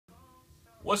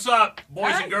What's up,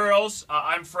 boys Hi. and girls?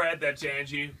 I'm Fred, that's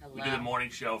Angie. Hello. We do the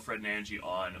morning show, Fred and Angie,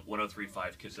 on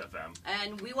 103.5 KISS FM.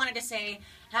 And we wanted to say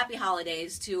happy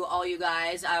holidays to all you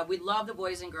guys. We love the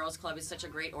Boys and Girls Club. It's such a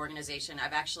great organization.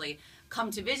 I've actually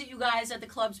come to visit you guys at the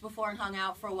clubs before and hung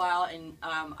out for a while. And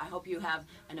I hope you have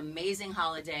an amazing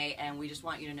holiday. And we just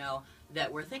want you to know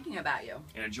that we're thinking about you.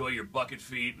 And enjoy your bucket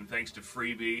feet, and thanks to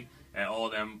Freebie and all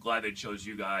of them. Glad they chose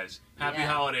you guys. Happy Yeah.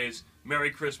 holidays.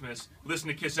 Merry Christmas. Listen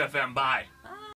to KISS FM. Bye. Bye.